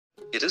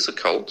It is a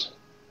cult.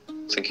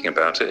 Thinking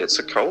about it, it's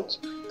a cult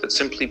that's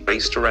simply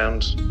based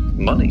around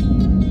money.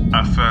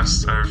 At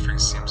first, everything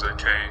seems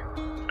okay.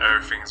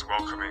 Everything is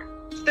welcoming.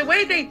 The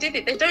way they did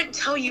it, they don't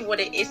tell you what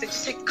it is. They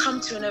just say,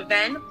 come to an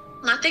event.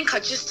 And I think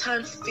I just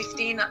turned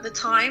 15 at the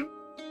time.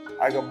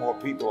 I got more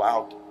people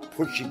out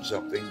pushing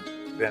something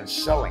than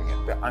selling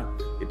it.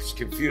 It's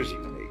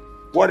confusing to me.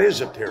 What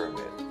is a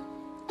pyramid?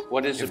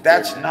 What is if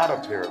that's not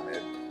a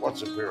pyramid,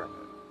 what's a pyramid?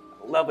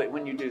 I love it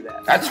when you do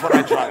that. That's what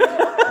I try to do.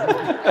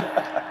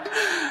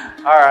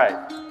 All right.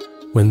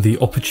 When the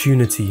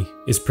opportunity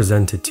is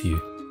presented to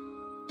you,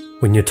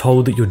 when you're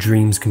told that your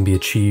dreams can be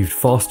achieved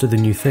faster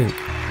than you think,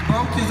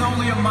 Broke is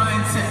only a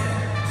mindset.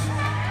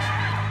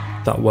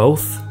 that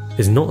wealth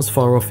is not as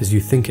far off as you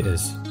think it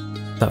is,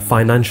 that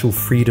financial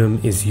freedom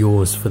is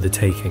yours for the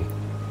taking.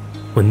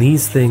 When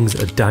these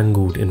things are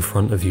dangled in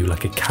front of you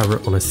like a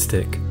carrot on a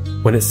stick,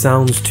 when it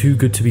sounds too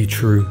good to be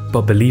true,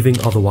 but believing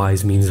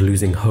otherwise means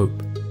losing hope,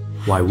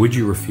 why would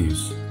you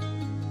refuse?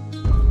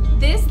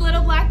 This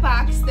little black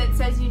box that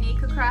says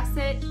unique across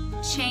it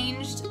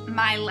changed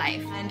my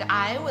life. And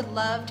I would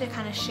love to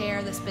kind of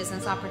share this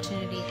business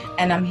opportunity.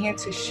 And I'm here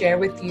to share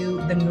with you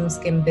the Nu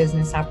Skin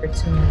business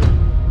opportunity.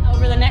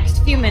 Over the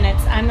next few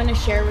minutes, I'm going to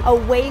share a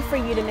way for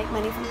you to make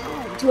money from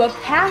home. To a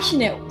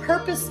passionate,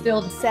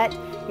 purpose-filled set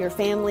your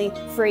family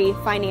free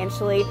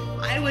financially.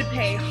 I would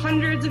pay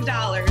hundreds of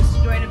dollars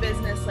to join a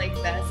business like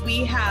this.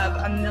 We have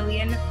 $1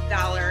 million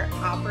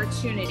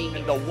opportunity.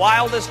 And the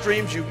wildest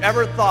dreams you've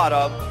ever thought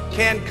of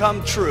can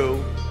come true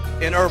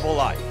in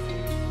Herbalife.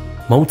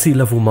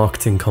 Multi-level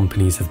marketing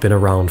companies have been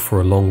around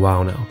for a long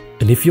while now.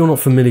 And if you're not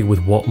familiar with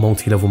what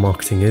multi-level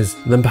marketing is,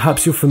 then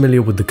perhaps you're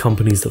familiar with the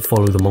companies that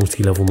follow the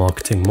multi-level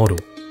marketing model.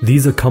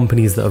 These are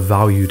companies that are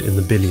valued in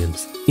the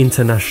billions,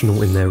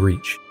 international in their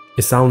reach.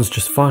 It sounds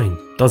just fine,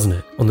 doesn't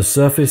it? On the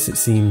surface, it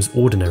seems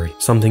ordinary,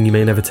 something you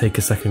may never take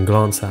a second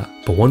glance at.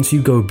 But once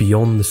you go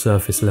beyond the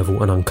surface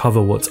level and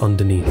uncover what's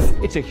underneath,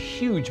 it's a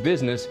huge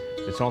business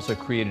that's also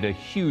created a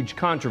huge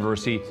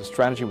controversy. It's a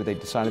strategy where they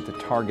decided to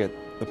target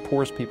the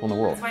poorest people in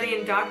the world. That's why they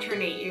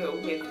indoctrinate you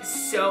with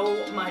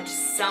so much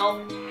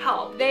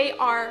self-help. They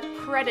are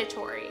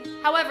predatory.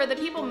 However, the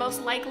people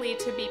most likely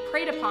to be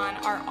preyed upon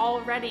are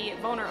already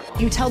vulnerable.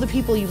 You tell the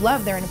people you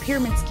love they're in a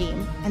pyramid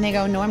scheme, and they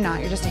go, no, I'm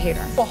not, you're just a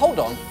hater. Well, hold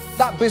on.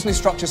 That business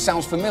structure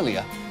sounds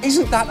familiar.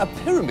 Isn't that a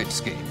pyramid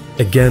scheme?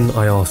 Again,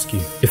 I ask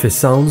you, if it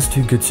sounds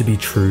too good to be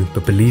true,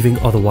 but believing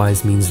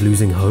otherwise means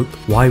losing hope,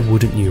 why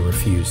wouldn't you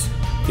refuse?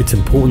 It's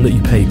important that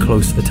you pay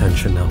close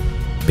attention now.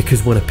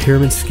 Because when a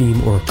pyramid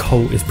scheme or a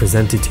cult is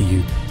presented to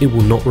you, it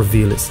will not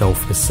reveal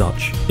itself as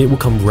such. It will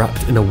come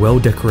wrapped in a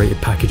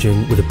well-decorated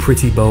packaging with a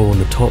pretty bow on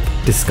the top,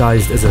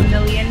 disguised as $1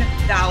 million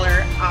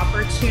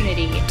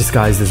opportunity.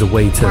 Disguised as a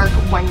way to work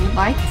when you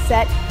like.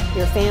 Set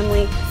your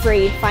family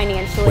free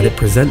financially. When it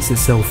presents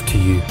itself to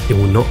you, it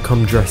will not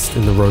come dressed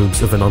in the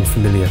robes of an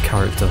unfamiliar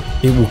character.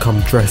 It will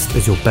come dressed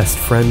as your best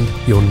friend,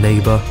 your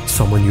neighbor,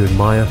 someone you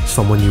admire,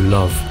 someone you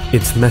love.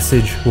 Its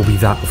message will be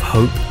that of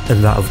hope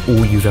and that of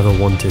all you've ever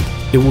wanted.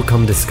 It will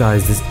come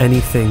disguised as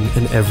anything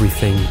and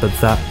everything but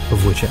that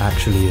of which it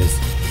actually is.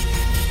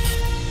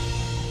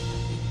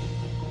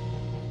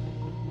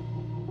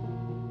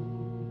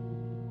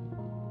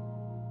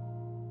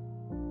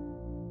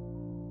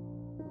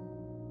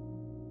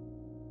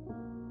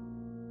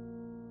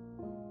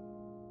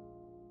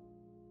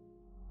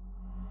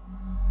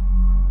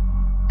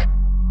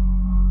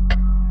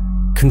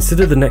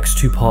 Consider the next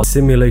two parts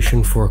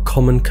simulation for a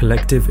common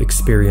collective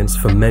experience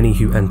for many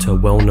who enter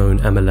well-known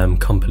MLM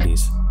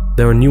companies.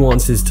 There are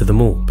nuances to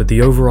them all, but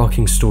the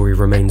overarching story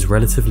remains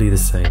relatively the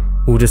same.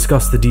 We'll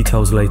discuss the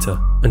details later,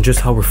 and just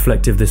how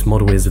reflective this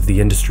model is of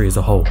the industry as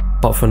a whole.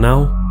 But for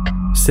now,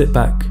 sit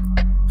back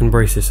and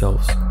brace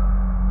yourselves.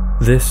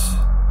 This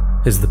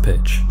is the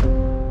pitch.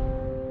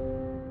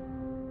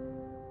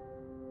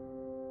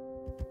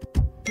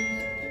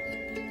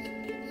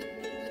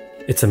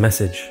 It's a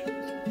message.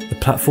 The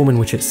platform in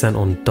which it's sent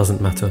on doesn't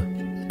matter,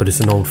 but it's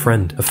an old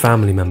friend, a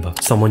family member,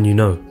 someone you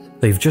know.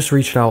 They've just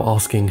reached out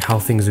asking how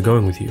things are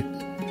going with you.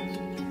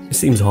 It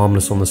seems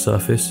harmless on the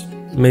surface,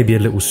 maybe a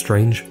little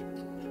strange,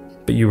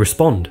 but you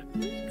respond,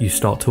 you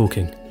start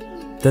talking.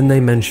 Then they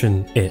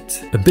mention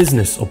it, a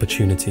business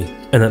opportunity,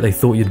 and that they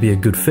thought you'd be a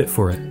good fit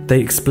for it. They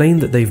explain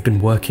that they've been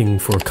working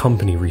for a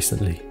company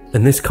recently,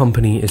 and this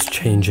company is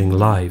changing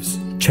lives,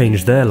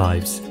 changed their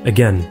lives.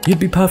 Again, you'd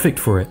be perfect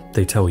for it,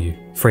 they tell you.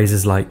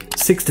 Phrases like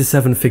 6 to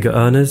 7 figure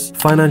earners,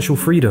 financial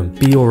freedom,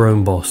 be your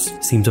own boss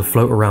seem to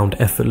float around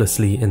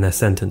effortlessly in their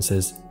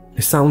sentences.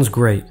 It sounds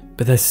great,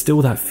 but there's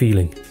still that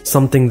feeling,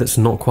 something that's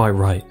not quite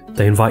right.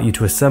 They invite you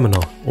to a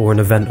seminar or an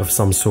event of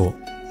some sort.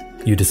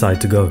 You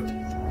decide to go.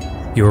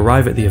 You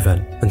arrive at the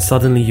event, and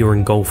suddenly you're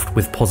engulfed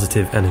with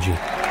positive energy.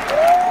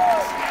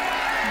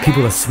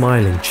 People are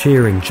smiling,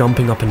 cheering,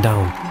 jumping up and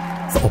down.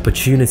 The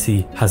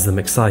opportunity has them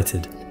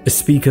excited. A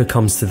speaker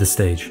comes to the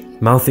stage,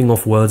 mouthing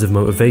off words of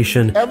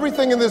motivation.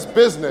 Everything in this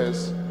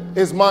business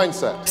is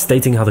mindset.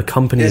 Stating how the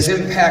company is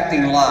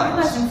impacting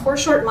lives. In 4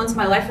 short months,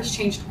 my life has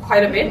changed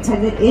quite a bit.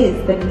 Because it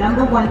is the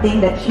number one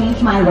thing that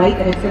changed my life,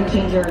 and it's going to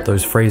change yours.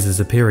 Those phrases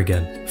appear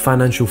again.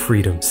 Financial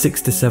freedom,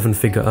 6 to 7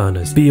 figure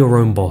earners, be your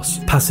own boss,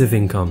 passive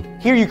income.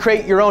 Here you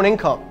create your own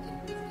income.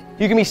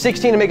 You can be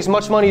 16 and make as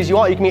much money as you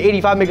want. You can be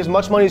 85 and make as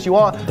much money as you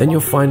want. Then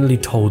you're finally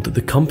told that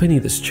the company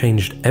that's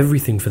changed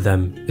everything for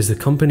them is a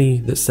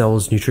company that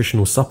sells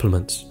nutritional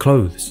supplements,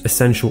 clothes,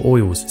 essential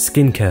oils,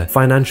 skincare,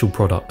 financial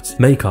products,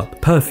 makeup,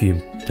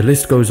 perfume. The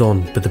list goes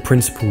on, but the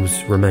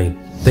principles remain.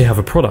 They have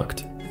a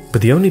product,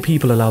 but the only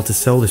people allowed to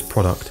sell this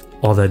product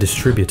are their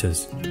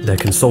distributors, their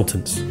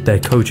consultants, their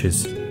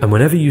coaches. And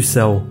whenever you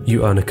sell,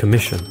 you earn a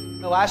commission.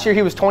 Last year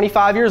he was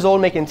 25 years old,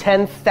 making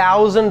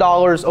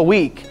 $10,000 a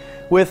week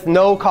with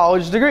no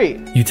college degree.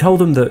 You tell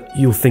them that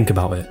you'll think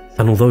about it,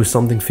 and although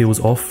something feels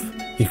off,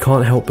 you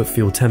can't help but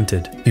feel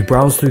tempted. You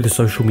browse through the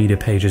social media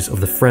pages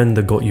of the friend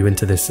that got you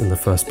into this in the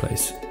first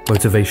place.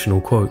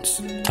 Motivational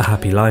quotes, a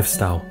happy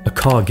lifestyle, a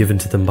car given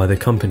to them by the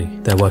company,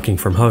 they're working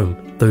from home.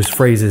 Those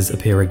phrases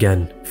appear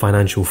again: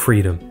 financial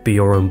freedom, be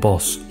your own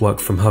boss, work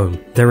from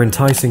home. They're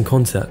enticing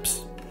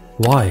concepts.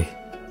 Why?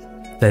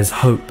 There's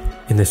hope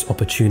in this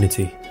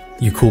opportunity.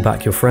 You call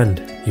back your friend,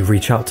 you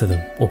reach out to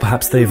them, or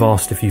perhaps they've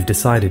asked if you've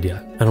decided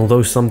yet. And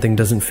although something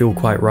doesn't feel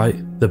quite right,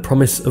 the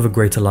promise of a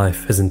greater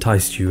life has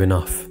enticed you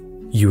enough.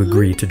 You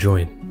agree to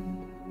join.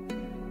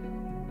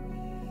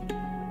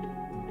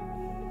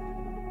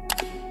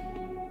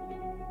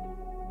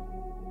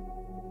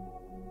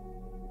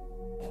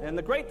 And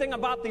the great thing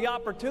about the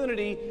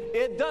opportunity,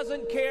 it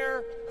doesn't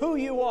care who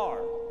you are.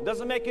 It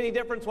doesn't make any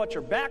difference what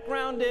your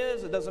background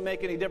is. It doesn't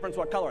make any difference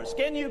what color of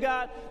skin you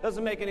got. It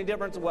doesn't make any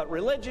difference what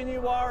religion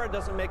you are. It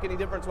doesn't make any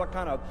difference what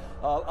kind of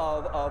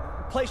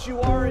place you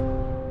are in.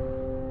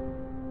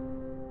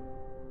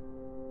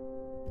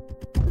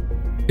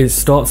 It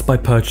starts by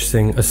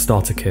purchasing a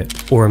starter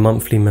kit or a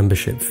monthly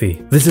membership fee.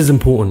 This is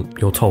important,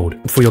 you're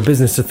told. For your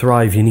business to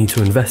thrive, you need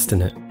to invest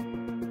in it.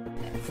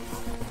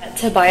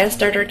 To buy a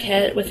starter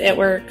kit with It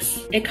Works,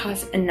 it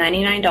costs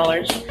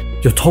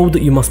 $99. You're told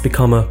that you must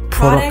become a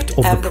product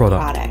of the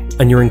product,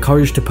 and you're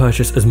encouraged to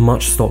purchase as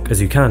much stock as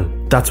you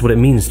can. That's what it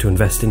means to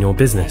invest in your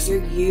business.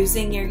 You're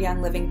using your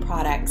Young Living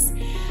products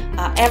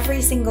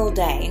every single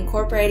day,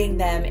 incorporating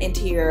them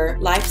into your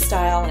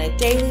lifestyle on a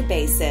daily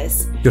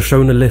basis. You're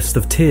shown a list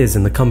of tiers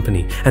in the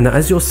company, and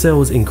as your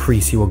sales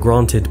increase, you are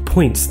granted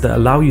points that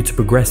allow you to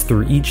progress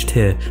through each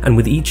tier, and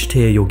with each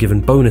tier, you're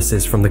given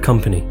bonuses from the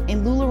company.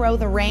 In LuLaRoe,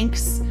 the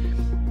ranks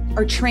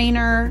are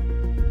trainer,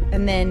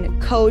 and then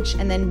coach,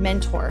 and then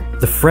mentor.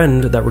 The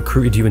friend that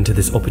recruited you into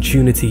this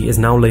opportunity is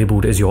now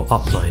labeled as your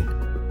upline,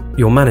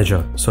 your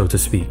manager, so to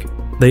speak.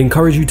 They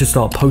encourage you to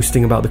start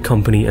posting about the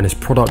company and its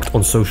product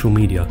on social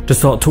media, to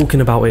start talking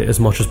about it as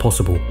much as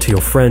possible to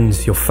your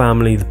friends, your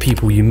family, the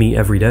people you meet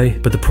every day.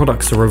 But the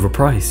products are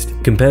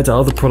overpriced. Compared to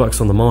other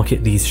products on the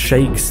market, these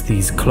shakes,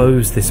 these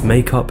clothes, this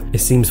makeup, it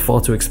seems far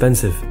too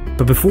expensive.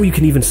 But before you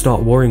can even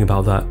start worrying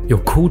about that, you're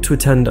called to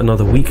attend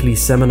another weekly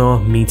seminar,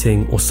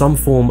 meeting, or some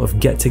form of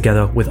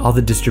get-together with other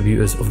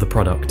distributors of the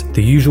product.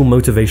 The usual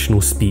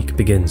motivational speak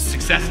begins.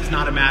 Success is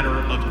not a matter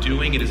of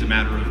doing, it is a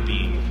matter of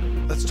being.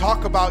 Let's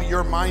talk about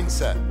your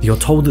mindset. You're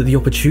told that the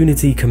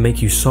opportunity can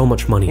make you so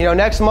much money. You know,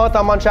 next month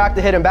I'm on track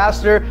to hit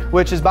ambassador,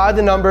 which is by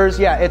the numbers,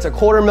 it's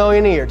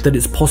 $250,000 a year. That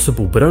it's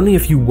possible, but only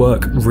if you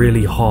work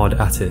really hard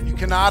at it. You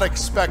cannot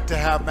expect to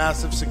have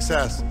massive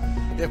success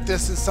if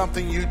this is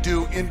something you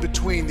do in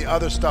between the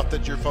other stuff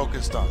that you're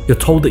focused on. You're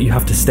told that you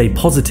have to stay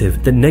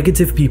positive, that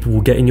negative people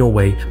will get in your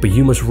way, but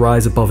you must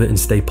rise above it and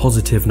stay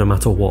positive no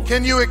matter what.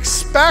 Can you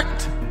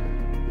expect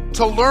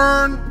to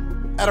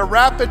learn at a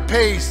rapid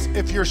pace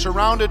if you're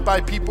surrounded by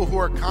people who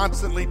are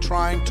constantly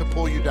trying to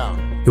pull you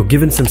down? You're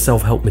given some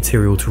self-help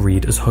material to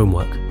read as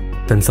homework.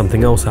 Then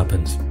something else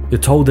happens.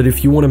 You're told that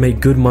if you want to make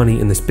good money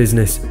in this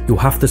business, you'll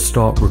have to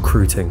start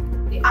recruiting.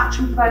 The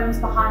actual bones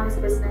behind this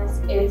business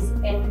is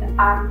in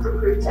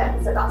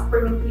recruiting, so that's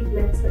bringing people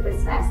into the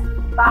business.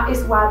 That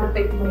is where the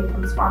big money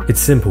comes from.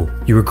 It's simple.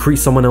 You recruit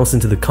someone else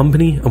into the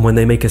company, and when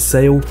they make a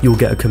sale, you'll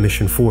get a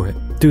commission for it.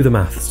 Do the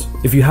maths.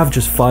 If you have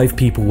just 5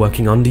 people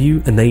working under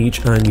you, and they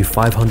each earn you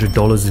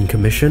 $500 in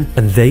commission,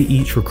 and they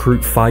each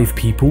recruit 5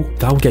 people,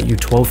 that'll get you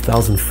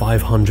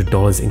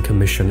 $12,500 in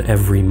commission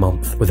every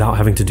month, without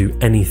having to do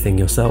anything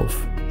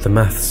yourself. The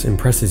maths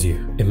impresses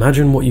you.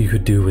 Imagine what you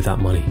could do with that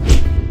money.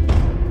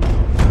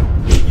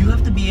 You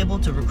have to be able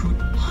to recruit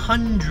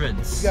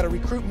hundreds. You got to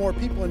recruit more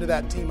people into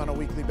that team on a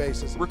weekly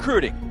basis.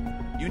 Recruiting.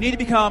 You need to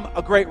become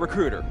a great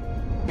recruiter.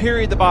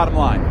 Period, the bottom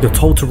line. You're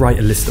told to write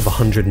a list of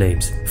 100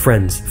 names,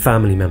 friends,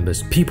 family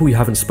members, people you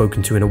haven't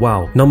spoken to in a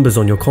while, numbers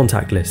on your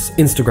contact list,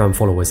 Instagram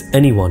followers,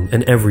 anyone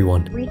and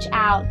everyone. Reach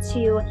out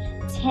to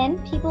 10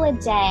 people a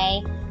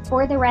day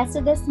for the rest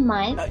of this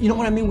month. You know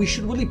what I mean? We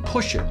should really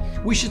push it.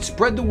 We should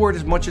spread the word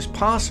as much as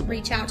possible.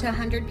 Reach out to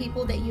 100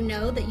 people that you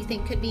know that you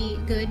think could be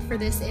good for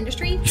this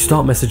industry. You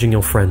start messaging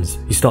your friends.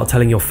 You start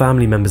telling your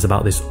family members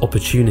about this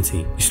opportunity.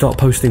 You start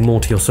posting more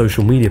to your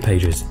social media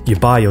pages. You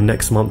buy your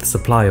next month's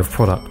supply of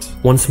product.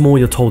 Once more,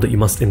 you're told that you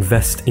must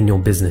invest in your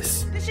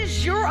business. This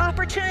is your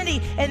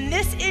opportunity and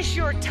this is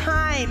your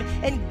time,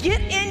 and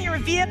get in your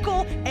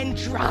vehicle and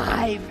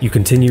drive. You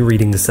continue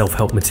reading the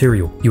self-help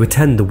material. You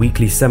attend the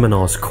weekly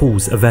seminars,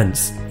 calls,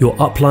 events. Your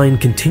upline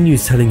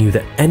continues telling you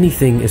that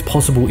anything is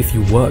possible if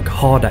you work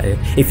hard at it,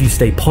 if you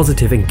stay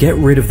positive and get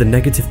rid of the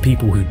negative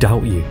people who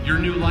doubt you. Your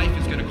new life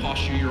is going to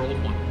cost you your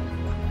old one.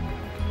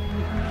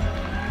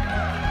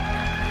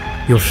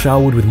 You're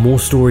showered with more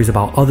stories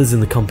about others in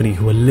the company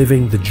who are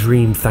living the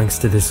dream thanks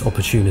to this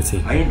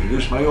opportunity. I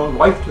introduced my own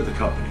wife to the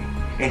company,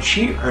 and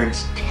she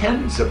earns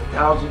tens of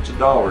thousands of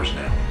dollars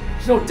now.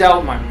 There's no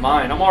doubt in my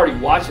mind. I'm already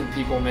watching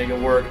people make it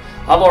work.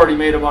 I've already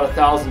made about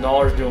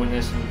 $1,000 doing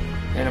this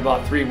in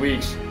about 3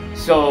 weeks.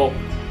 So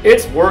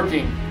it's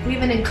working. We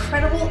have an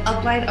incredible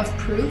upline of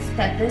proof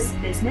that this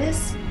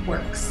business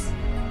works.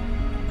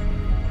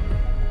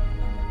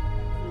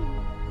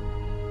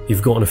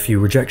 You've gotten a few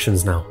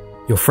rejections now.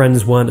 Your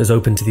friends weren't as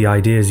open to the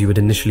ideas you had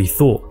initially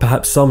thought.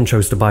 Perhaps some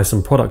chose to buy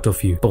some product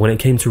off you, but when it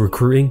came to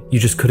recruiting, you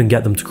just couldn't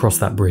get them to cross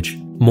that bridge.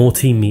 More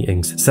team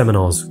meetings,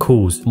 seminars,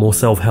 calls, more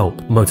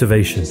self-help,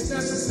 motivation. It's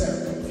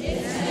necessary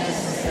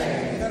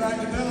that I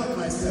develop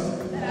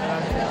myself,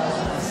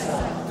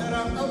 that I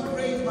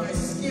upgrade my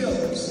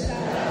skills.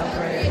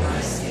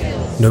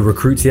 No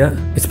recruits yet?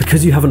 It's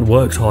because you haven't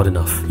worked hard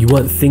enough. You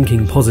weren't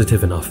thinking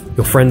positive enough.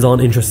 Your friends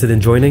aren't interested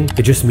in joining.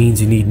 It just means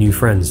you need new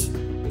friends.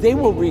 They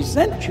will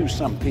resent you,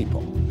 some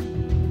people,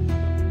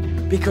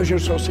 because you're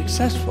so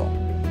successful.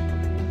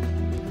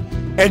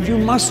 And you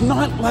must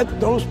not let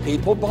those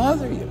people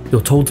bother you.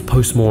 You're told to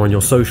post more on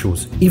your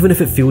socials. Even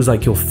if it feels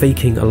like you're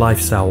faking a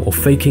lifestyle or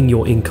faking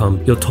your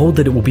income, you're told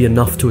that it will be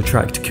enough to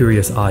attract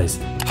curious eyes.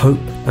 Hope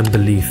and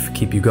belief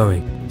keep you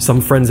going. Some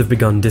friends have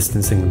begun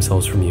distancing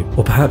themselves from you,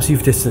 or perhaps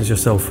you've distanced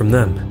yourself from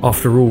them.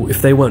 After all,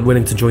 if they weren't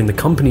willing to join the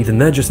company, then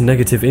they're just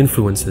negative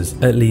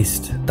influencers. At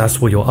least,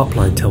 that's what your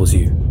upline tells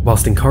you,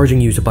 whilst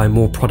encouraging you to buy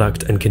more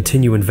product and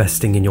continue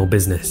investing in your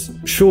business.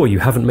 Sure, you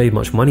haven't made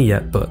much money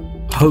yet, but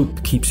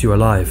hope keeps you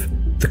alive.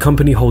 The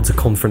company holds a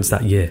conference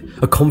that year,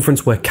 a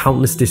conference where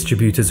countless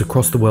distributors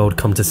across the world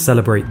come to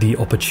celebrate the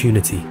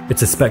opportunity.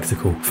 It's a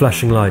spectacle,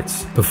 flashing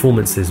lights,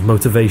 performances,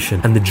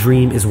 motivation, and the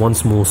dream is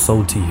once more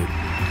sold to you.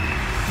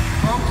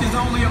 Broke is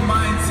only a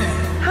mindset.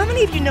 How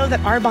many of you know that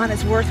Arbonne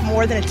is worth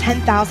more than a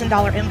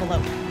 $10,000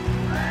 envelope?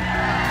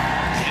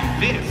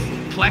 And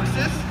this,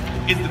 Plexus,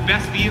 is the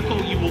best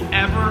vehicle you will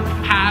ever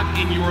have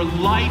in your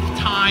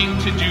lifetime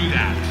to do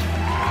that.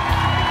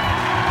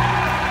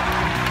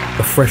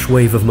 A fresh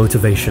wave of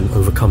motivation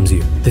overcomes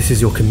you. This is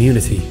your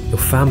community, your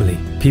family,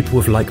 people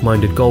with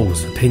like-minded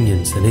goals,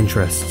 opinions, and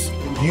interests.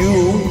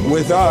 You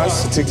with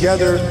us,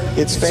 together,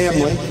 it's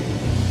family,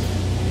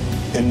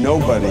 and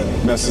nobody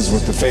messes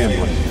with the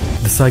family.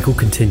 The cycle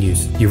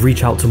continues. You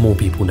reach out to more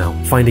people now,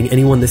 finding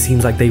anyone that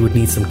seems like they would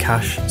need some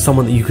cash,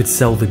 someone that you could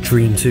sell the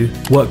dream to.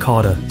 Work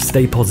harder,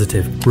 stay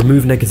positive,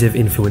 remove negative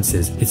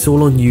influences. It's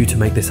all on you to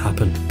make this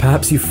happen.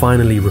 Perhaps you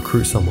finally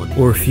recruit someone,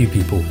 or a few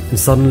people, and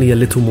suddenly a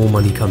little more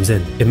money comes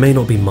in. It may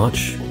not be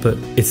much, but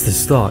it's the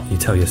start, you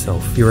tell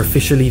yourself. You're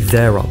officially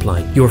their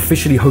upline. You're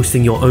officially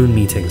hosting your own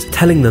meetings,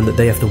 telling them that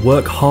they have to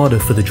work harder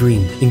for the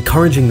dream,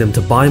 encouraging them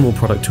to buy more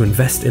product to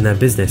invest in their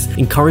business,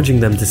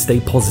 encouraging them to stay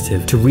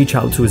positive, to reach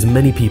out to as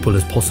many people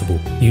as possible.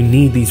 You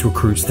need these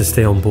recruits to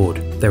stay on board.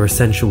 They're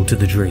essential to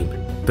the dream.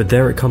 But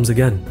there it comes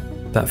again,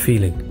 that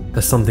feeling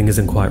that something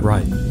isn't quite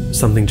right.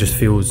 Something just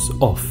feels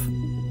off.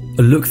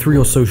 A look through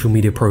your social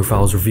media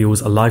profiles reveals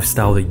a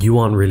lifestyle that you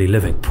aren't really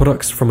living.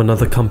 Products from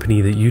another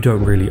company that you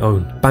don't really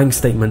own. Bank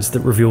statements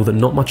that reveal that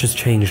not much has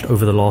changed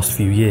over the last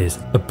few years.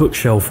 A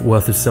bookshelf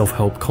worth of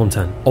self-help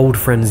content. Old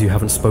friends you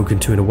haven't spoken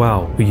to in a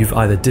while, who you've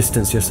either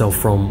distanced yourself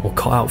from or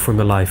cut out from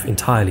your life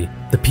entirely.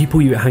 The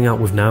people you hang out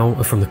with now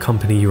are from the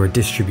company you're a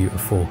distributor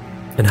for.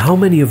 And how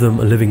many of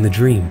them are living the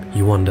dream,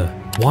 you wonder?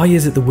 Why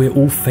is it that we're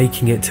all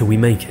faking it till we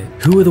make it?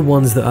 Who are the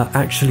ones that are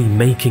actually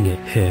making it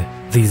here?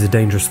 These are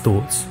dangerous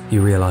thoughts,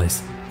 you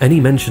realize. Any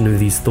mention of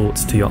these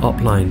thoughts to your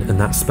upline and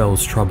that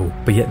spells trouble.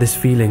 But yet this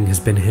feeling has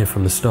been here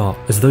from the start,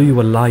 as though you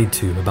were lied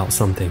to about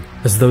something,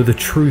 as though the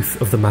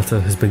truth of the matter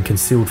has been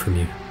concealed from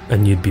you.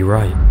 And you'd be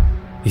right.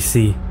 You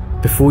see,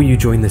 before you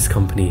joined this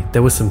company,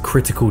 there were some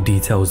critical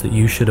details that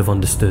you should have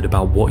understood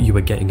about what you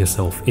were getting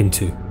yourself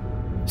into.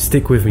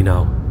 Stick with me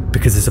now,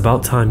 because it's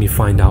about time you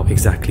find out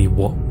exactly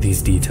what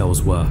these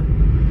details were.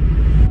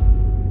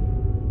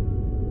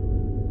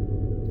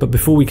 But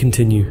before we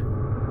continue,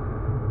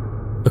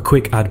 a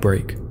quick ad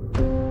break.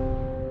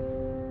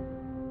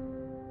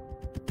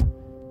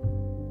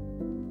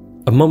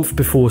 A month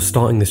before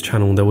starting this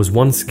channel, there was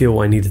one skill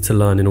I needed to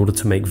learn in order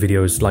to make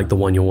videos like the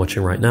one you're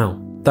watching right now.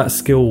 That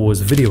skill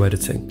was video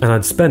editing, and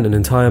I'd spent an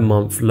entire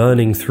month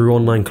learning through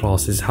online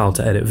classes how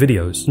to edit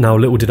videos. Now,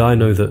 little did I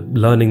know that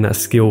learning that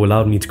skill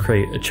allowed me to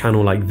create a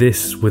channel like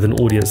this with an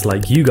audience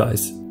like you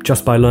guys,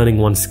 just by learning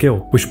one skill.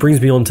 Which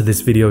brings me on to this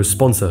video's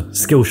sponsor,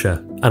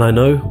 Skillshare. And I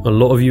know a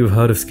lot of you have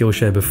heard of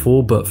Skillshare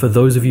before, but for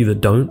those of you that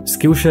don't,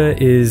 Skillshare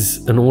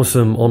is an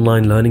awesome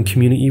online learning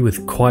community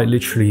with quite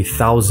literally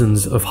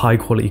thousands of high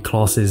quality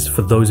classes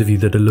for those of you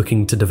that are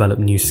looking to develop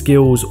new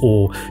skills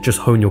or just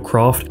hone your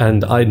craft.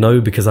 And I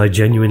know because I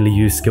genuinely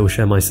use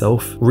Skillshare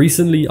myself.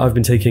 Recently, I've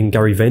been taking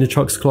Gary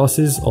Vaynerchuk's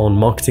classes on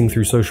marketing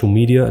through social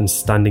media and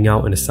standing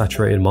out in a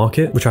saturated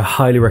market, which I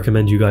highly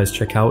recommend you guys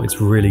check out.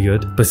 It's really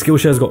good. But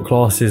Skillshare's got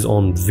classes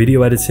on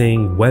video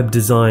editing, web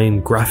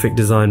design, graphic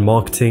design,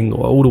 marketing,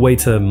 all the way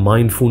to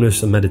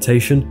mindfulness and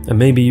meditation. And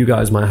maybe you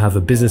guys might have a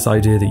business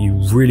idea that you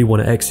really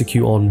want to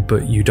execute on,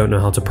 but you don't know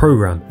how to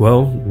program.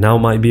 Well, now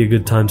might be a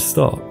good time to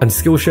start. And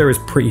Skillshare is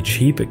pretty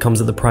cheap. It comes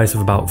at the price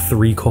of about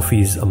 3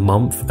 coffees a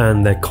month,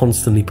 and they're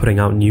constantly putting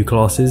out new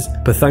classes.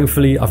 But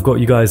thankfully, I've got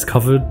you guys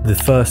covered. The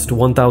first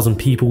 1,000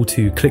 people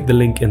to click the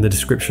link in the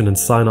description and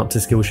sign up to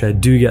Skillshare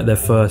do get their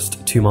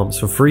first 2 months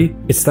for free.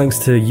 It's thanks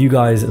to you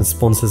guys and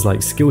sponsors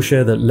like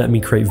Skillshare that let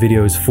me create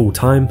videos full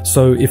time.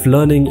 So if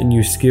learning a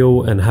new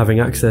skill and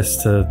having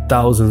access to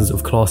thousands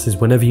of classes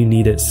whenever you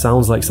need it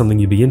sounds like something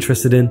you'd be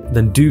interested in,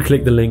 then do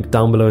click the link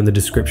down below in the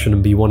description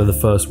and be one of the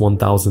first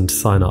 1,000 to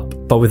sign up.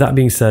 But with that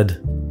being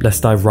said, let's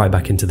dive right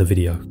back into the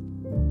video.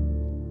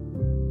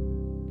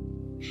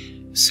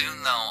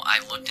 Soon though, I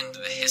looked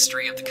into the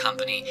history of the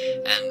company,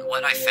 and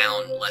what I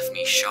found left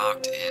me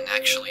shocked and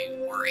actually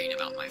worried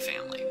about my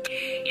family.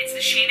 It's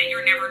a shame that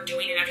you're never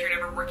doing enough, you're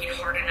never working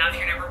hard enough,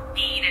 you're never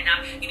being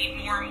enough. You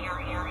need more and more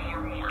and more and more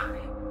and more.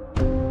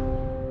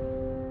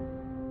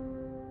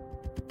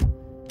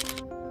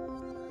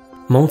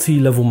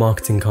 Multi-level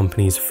marketing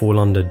companies fall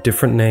under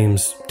different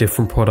names,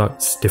 different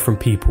products, different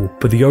people,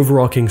 but the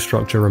overarching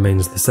structure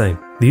remains the same.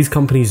 These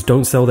companies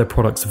don't sell their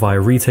products via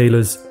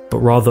retailers, but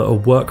rather a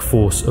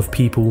workforce of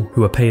people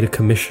who are paid a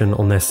commission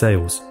on their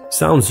sales.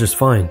 Sounds just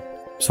fine.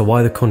 So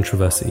why the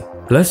controversy?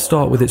 Let's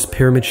start with its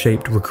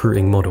pyramid-shaped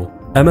recruiting model.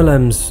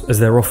 MLMs, as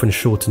they're often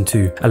shortened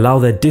to, allow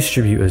their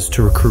distributors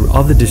to recruit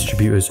other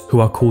distributors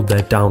who are called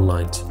their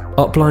downlines.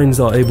 Uplines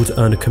are able to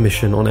earn a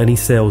commission on any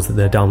sales that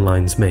their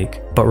downlines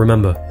make. But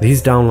remember,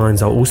 these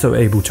downlines are also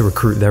able to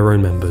recruit their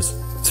own members.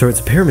 So it's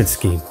a pyramid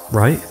scheme,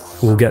 right?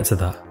 We'll get to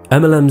that.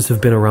 MLMs have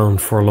been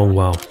around for a long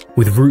while,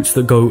 with roots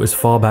that go as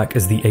far back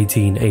as the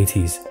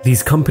 1880s.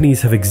 These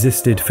companies have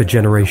existed for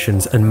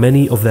generations, and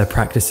many of their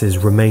practices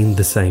remain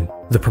the same.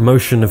 The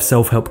promotion of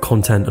self-help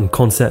content and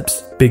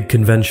concepts, big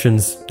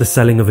conventions, the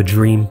selling of a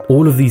dream,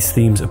 all of these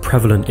themes are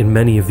prevalent in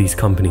many of these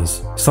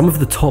companies. Some of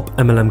the top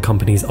MLM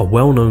companies are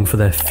well known for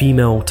their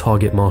female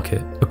target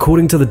market.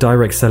 According to the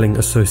Direct Selling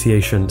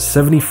Association,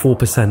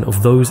 74%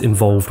 of those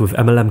involved with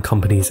MLM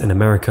companies in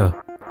America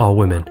are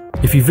women.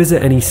 If you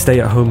visit any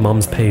stay-at-home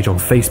mums page on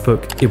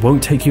Facebook, it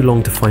won't take you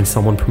long to find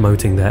someone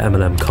promoting their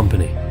MLM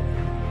company.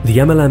 The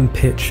MLM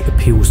pitch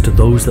appeals to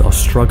those that are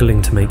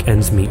struggling to make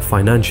ends meet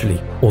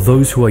financially, or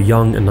those who are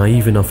young and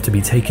naive enough to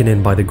be taken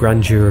in by the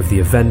grandeur of the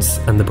events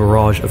and the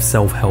barrage of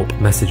self-help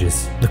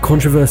messages. The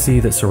controversy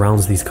that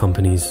surrounds these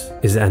companies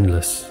is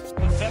endless.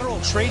 The Federal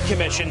Trade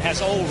Commission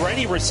has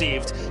already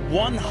received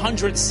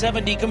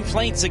 170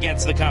 complaints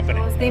against the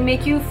company. They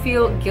make you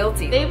feel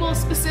guilty. They will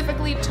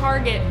specifically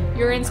target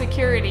your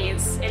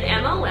insecurities. An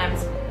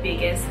MLM's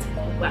biggest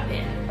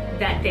weapon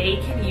that they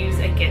can use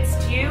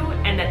against you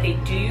and that they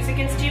do use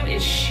against you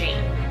is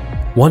shame.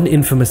 One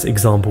infamous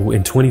example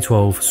in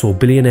 2012 saw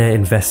billionaire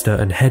investor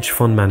and hedge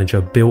fund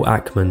manager Bill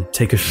Ackman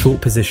take a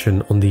short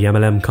position on the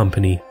MLM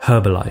company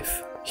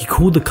Herbalife. He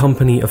called the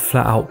company a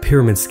flat-out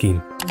pyramid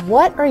scheme.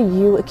 What are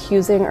you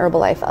accusing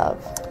Herbalife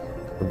of?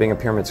 For being a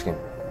pyramid scheme.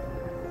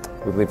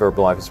 We believe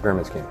Herbalife is a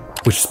pyramid scheme.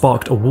 Which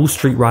sparked a Wall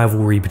Street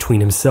rivalry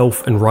between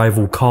himself and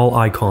rival Carl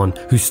Icahn,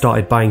 who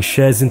started buying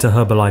shares into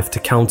Herbalife to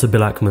counter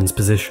Bill Ackman's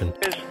position.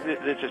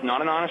 This is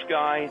not an honest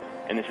guy,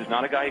 and this is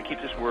not a guy who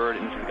keeps his word,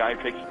 and this is a guy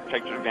who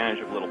takes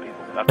advantage of little people.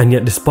 And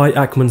yet, despite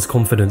Ackman's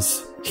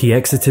confidence, he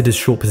exited his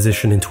short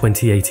position in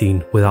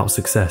 2018 without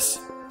success.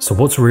 So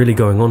what's really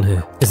going on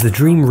here? Is the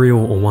dream real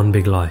or one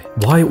big lie?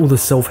 Why all the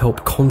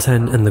self-help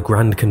content and the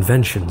grand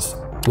conventions?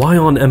 Why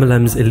aren't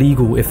MLMs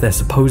illegal if they're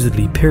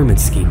supposedly pyramid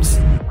schemes?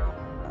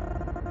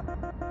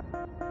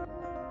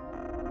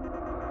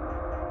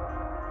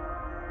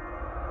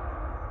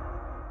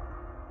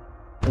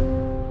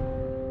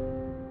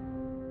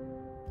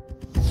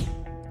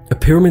 A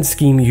pyramid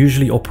scheme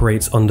usually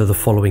operates under the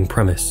following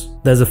premise.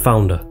 There's a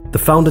founder. The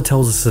founder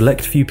tells a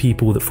select few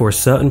people that for a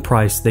certain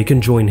price they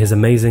can join his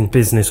amazing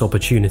business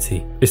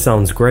opportunity. It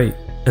sounds great,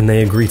 and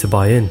they agree to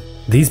buy in.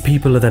 These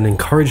people are then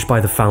encouraged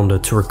by the founder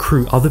to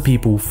recruit other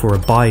people for a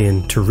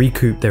buy-in to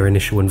recoup their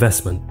initial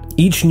investment.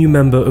 Each new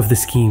member of the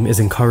scheme is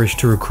encouraged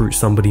to recruit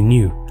somebody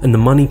new, and the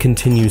money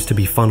continues to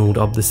be funneled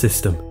up the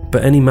system.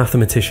 But any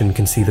mathematician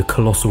can see the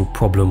colossal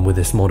problem with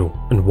this model,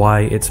 and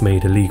why it's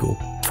made illegal.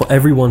 For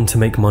everyone to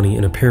make money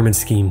in a pyramid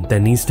scheme, there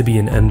needs to be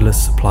an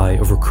endless supply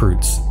of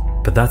recruits.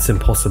 But that's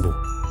impossible.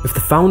 If the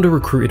founder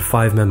recruited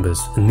 5 members,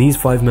 and these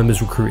 5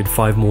 members recruited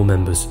 5 more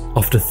members,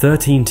 after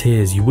 13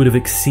 tiers you would have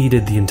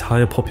exceeded the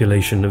entire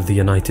population of the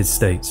United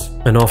States.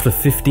 And after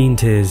 15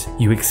 tiers,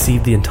 you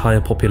exceed the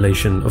entire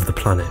population of the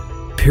planet.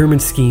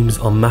 Pyramid schemes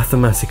are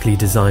mathematically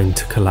designed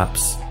to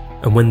collapse.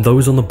 And when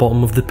those on the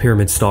bottom of the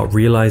pyramid start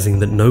realizing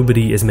that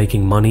nobody is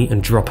making money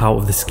and drop out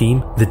of the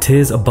scheme, the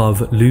tiers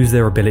above lose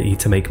their ability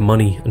to make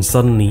money, and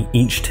suddenly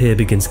each tier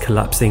begins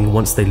collapsing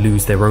once they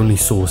lose their only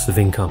source of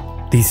income.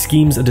 These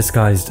schemes are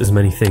disguised as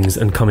many things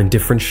and come in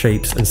different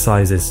shapes and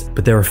sizes,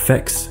 but their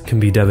effects can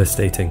be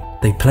devastating.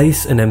 They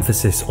place an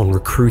emphasis on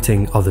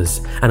recruiting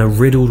others and are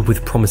riddled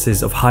with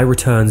promises of high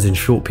returns in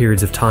short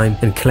periods of time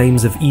and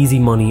claims of easy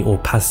money or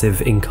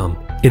passive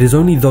income. It is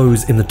only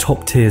those in the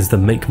top tiers that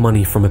make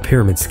money from a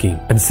pyramid scheme,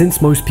 and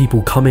since most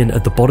people come in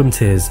at the bottom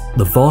tiers,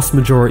 the vast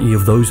majority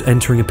of those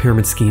entering a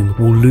pyramid scheme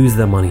will lose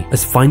their money,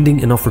 as finding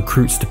enough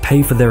recruits to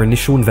pay for their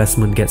initial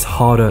investment gets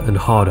harder and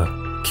harder.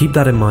 Keep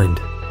that in mind.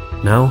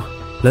 Now,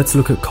 let's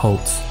look at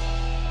cults.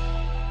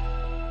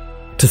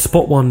 To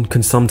spot one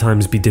can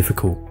sometimes be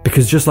difficult,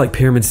 because just like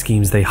pyramid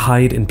schemes, they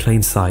hide in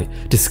plain sight,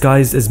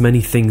 disguised as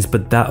many things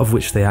but that of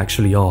which they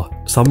actually are.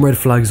 Some red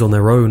flags on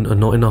their own are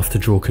not enough to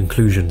draw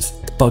conclusions,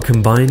 but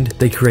combined,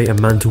 they create a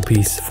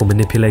mantelpiece for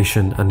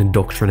manipulation and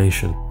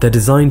indoctrination. They're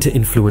designed to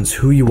influence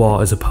who you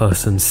are as a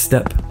person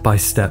step by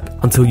step,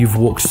 until you've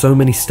walked so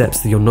many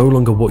steps that you're no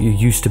longer what you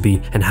used to be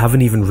and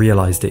haven't even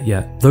realized it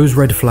yet. Those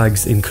red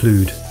flags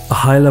include a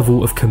high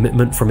level of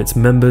commitment from its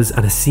members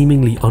and a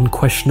seemingly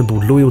unquestionable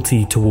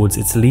loyalty towards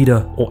its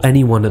leader or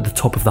anyone at the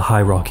top of the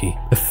hierarchy.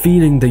 A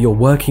feeling that you're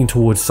working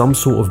towards some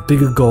sort of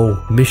bigger goal,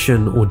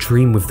 mission, or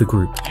dream with the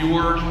group.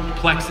 Your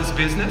Plexus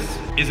business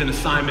is an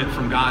assignment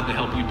from God to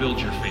help you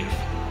build your faith.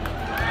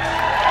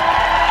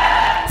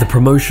 The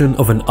promotion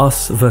of an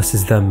us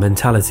versus them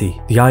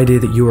mentality. The idea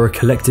that you are a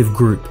collective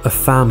group, a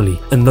family,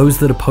 and those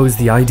that oppose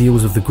the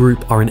ideals of the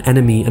group are an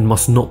enemy and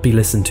must not be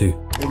listened to.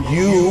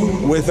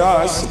 You with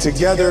us,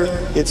 together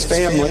it's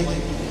family,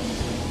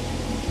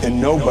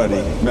 and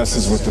nobody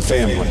messes with the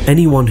family.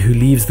 Anyone who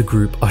leaves the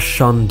group are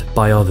shunned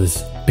by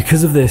others.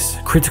 Because of this,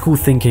 critical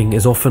thinking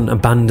is often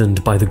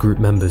abandoned by the group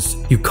members.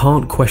 You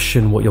can't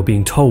question what you're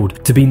being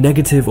told. To be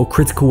negative or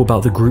critical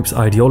about the group's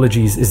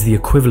ideologies is the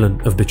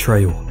equivalent of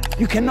betrayal.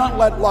 You cannot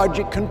let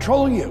logic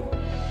control you.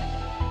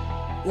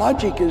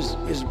 Logic is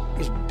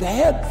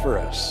bad for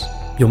us.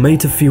 You're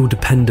made to feel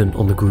dependent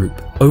on the group.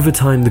 Over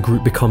time, the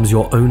group becomes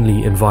your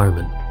only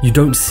environment. You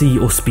don't see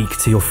or speak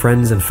to your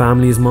friends and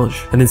family as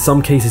much, and in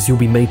some cases you'll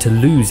be made to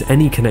lose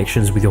any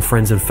connections with your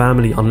friends and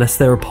family unless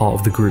they're a part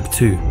of the group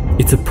too.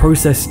 It's a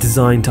process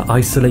designed to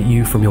isolate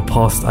you from your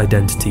past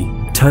identity,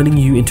 turning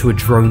you into a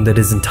drone that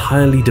is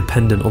entirely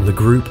dependent on the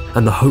group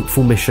and the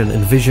hopeful mission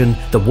and vision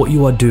that what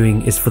you are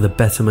doing is for the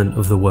betterment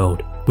of the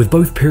world. With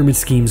both pyramid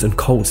schemes and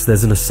cults,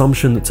 there's an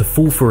assumption that to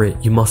fall for it,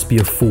 you must be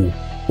a fool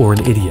or an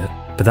idiot.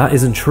 But that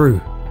isn't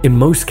true. In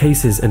most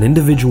cases, an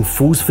individual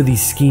falls for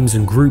these schemes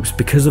and groups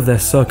because of their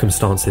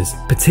circumstances,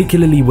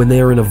 particularly when they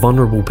are in a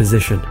vulnerable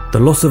position. The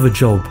loss of a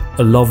job,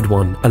 a loved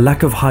one, a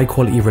lack of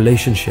high-quality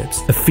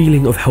relationships, a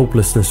feeling of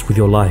helplessness with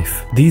your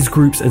life. These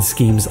groups and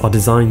schemes are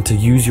designed to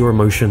use your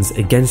emotions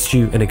against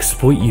you and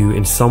exploit you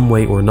in some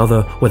way or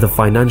another, whether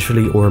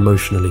financially or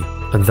emotionally.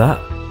 And that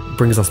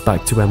brings us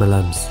back to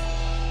MLMs.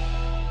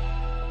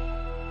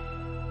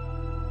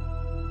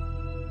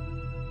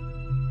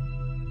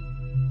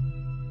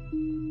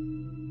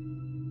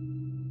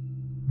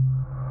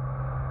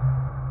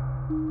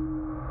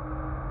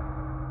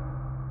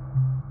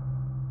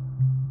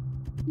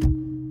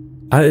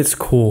 At its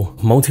core,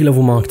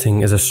 multi-level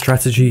marketing is a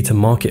strategy to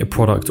market a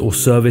product or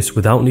service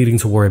without needing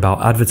to worry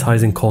about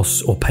advertising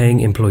costs or paying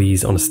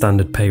employees on a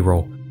standard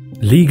payroll.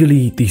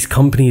 Legally, these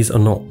companies are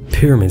not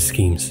pyramid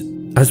schemes.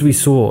 As we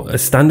saw, a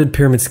standard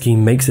pyramid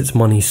scheme makes its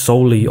money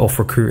solely off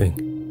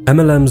recruiting.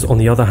 MLMs, on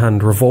the other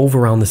hand, revolve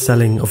around the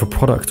selling of a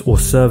product or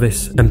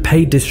service and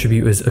pay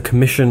distributors a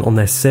commission on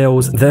their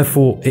sales.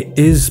 Therefore, it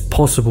is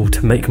possible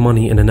to make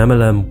money in an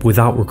MLM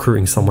without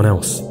recruiting someone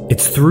else.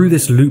 It's through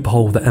this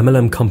loophole that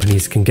MLM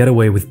companies can get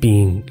away with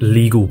being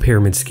legal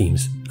pyramid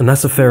schemes. And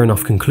that's a fair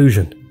enough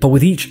conclusion. But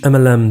with each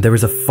MLM, there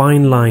is a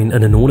fine line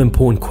and an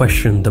all-important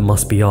question that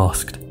must be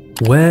asked.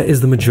 Where is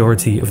the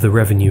majority of the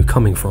revenue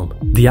coming from?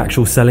 The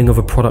actual selling of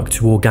a product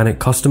to organic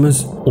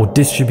customers, or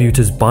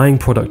distributors buying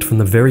product from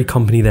the very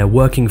company they're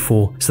working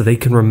for so they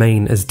can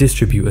remain as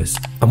distributors?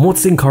 And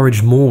what's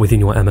encouraged more within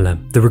your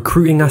MLM? The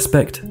recruiting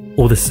aspect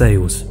or the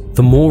sales?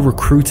 The more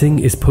recruiting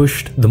is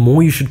pushed, the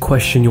more you should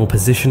question your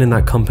position in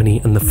that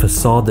company and the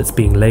facade that's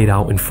being laid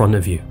out in front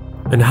of you.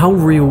 And how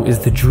real is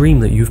the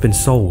dream that you've been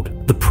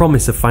sold? The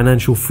promise of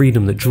financial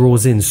freedom that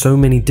draws in so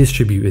many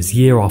distributors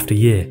year after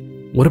year?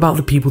 What about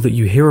the people that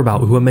you hear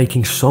about who are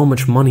making so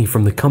much money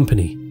from the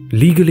company?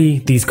 Legally,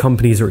 these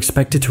companies are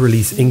expected to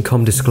release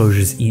income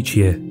disclosures each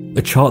year,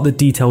 a chart that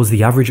details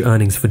the average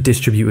earnings for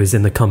distributors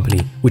in the company,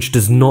 which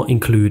does not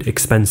include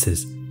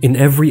expenses. In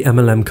every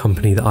MLM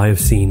company that I have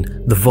seen,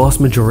 the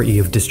vast majority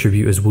of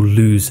distributors will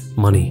lose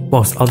money,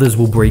 whilst others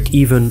will break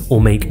even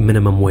or make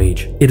minimum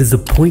wage. It is the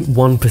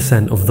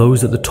 0.1% of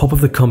those at the top of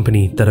the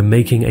company that are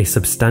making a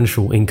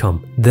substantial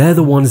income. They're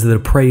the ones that are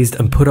praised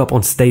and put up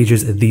on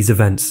stages at these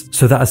events,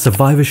 so that a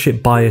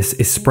survivorship bias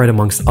is spread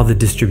amongst other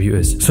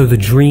distributors, so the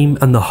dream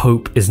and the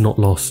hope is not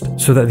lost,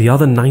 so that the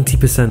other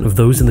 90% of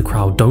those in the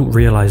crowd don't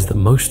realize that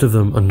most of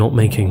them are not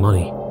making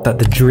money, that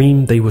the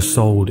dream they were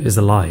sold is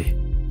a lie.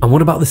 And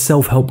what about the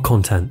self-help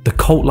content, the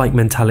cult-like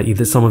mentality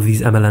that some of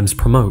these MLMs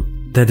promote?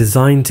 They're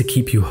designed to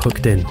keep you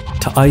hooked in,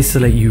 to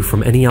isolate you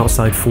from any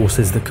outside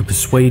forces that could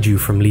persuade you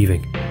from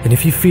leaving. And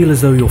if you feel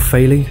as though you're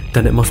failing,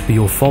 then it must be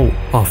your fault.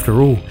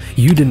 After all,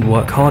 you didn't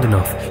work hard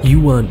enough. You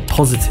weren't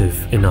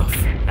positive enough.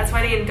 That's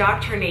why they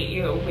indoctrinate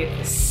you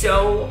with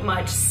so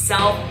much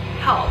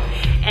self-help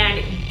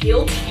and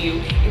guilt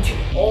you into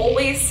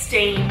always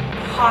staying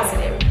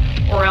positive,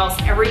 or else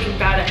everything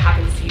bad that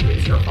happens to you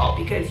is your fault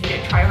because you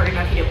didn't try hard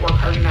enough, you didn't work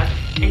hard enough,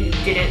 and you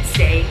didn't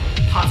stay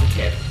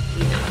positive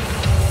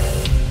enough.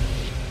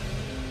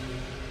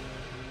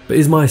 But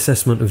is my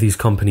assessment of these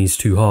companies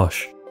too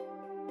harsh?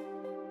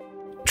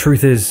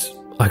 Truth is,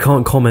 I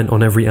can't comment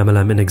on every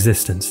MLM in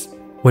existence.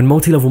 When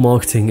multi-level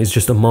marketing is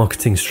just a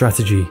marketing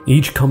strategy,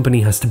 each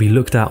company has to be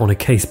looked at on a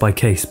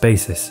case-by-case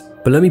basis.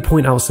 But let me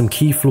point out some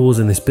key flaws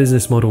in this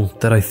business model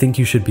that I think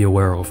you should be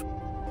aware of.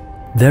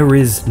 There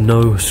is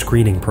no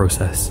screening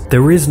process.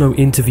 There is no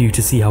interview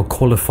to see how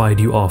qualified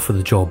you are for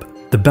the job.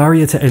 The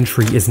barrier to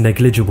entry is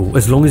negligible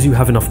as long as you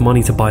have enough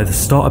money to buy the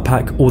starter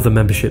pack or the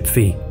membership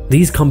fee.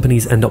 These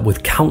companies end up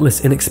with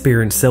countless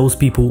inexperienced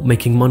salespeople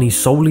making money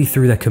solely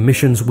through their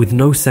commissions with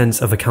no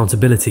sense of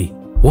accountability.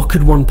 What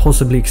could one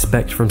possibly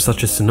expect from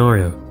such a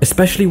scenario?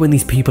 Especially when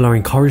these people are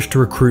encouraged to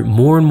recruit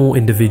more and more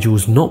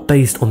individuals not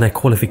based on their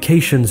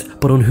qualifications,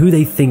 but on who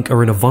they think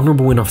are in a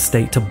vulnerable enough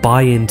state to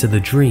buy into the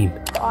dream.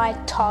 I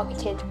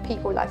targeted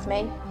people like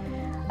me,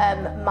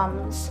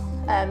 mums,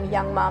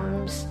 young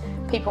mums,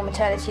 people on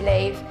maternity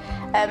leave.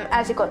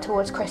 As it got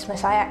towards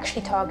Christmas, I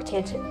actually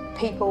targeted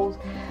people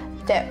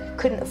that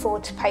couldn't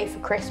afford to pay for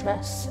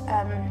Christmas.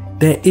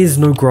 There is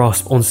no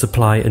grasp on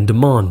supply and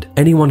demand.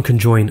 Anyone can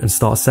join and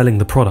start selling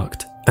the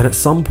product. And at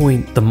some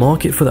point, the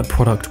market for that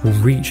product will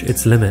reach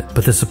its limit,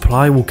 but the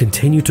supply will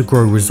continue to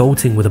grow,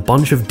 resulting with a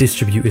bunch of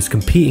distributors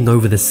competing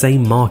over the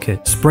same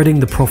market, spreading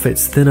the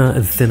profits thinner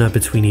and thinner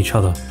between each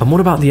other. And what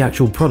about the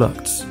actual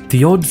products?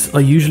 The odds are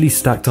usually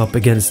stacked up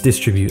against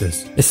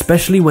distributors,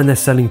 especially when they're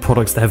selling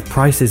products that have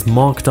prices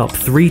marked up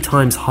 3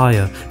 times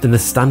higher than the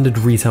standard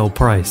retail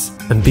price.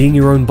 And being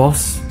your own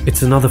boss,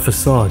 it's another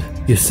facade.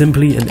 You're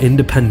simply an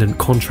independent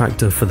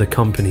contractor for the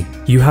company.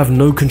 You have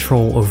no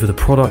control over the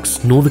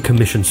products nor the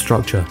commission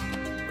structure.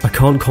 I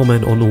can't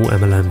comment on all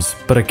MLMs,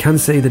 but I can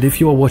say that if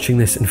you are watching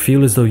this and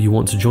feel as though you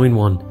want to join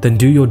one, then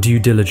do your due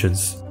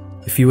diligence.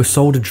 If you were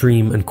sold a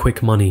dream and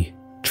quick money,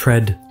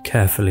 tread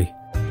carefully.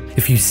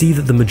 If you see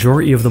that the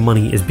majority of the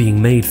money is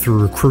being made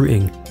through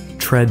recruiting,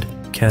 tread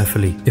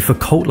carefully. If a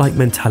cult-like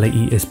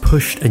mentality is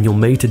pushed and you're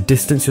made to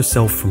distance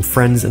yourself from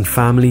friends and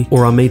family,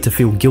 or are made to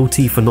feel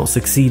guilty for not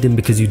succeeding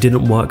because you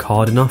didn't work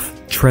hard enough,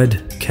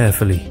 tread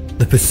carefully.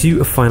 The pursuit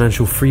of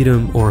financial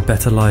freedom or a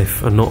better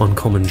life are not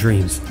uncommon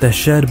dreams. They're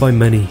shared by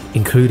many,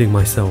 including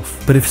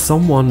myself. But if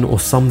someone or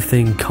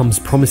something comes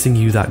promising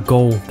you that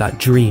goal, that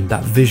dream,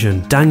 that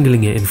vision,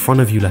 dangling it in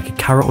front of you like a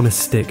carrot on a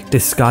stick,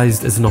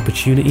 disguised as an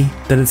opportunity,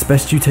 then it's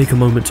best you take a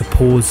moment to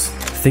pause,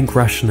 think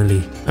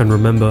rationally, and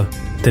remember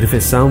that if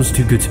it sounds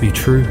too good to be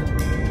true,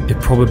 it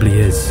probably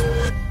is.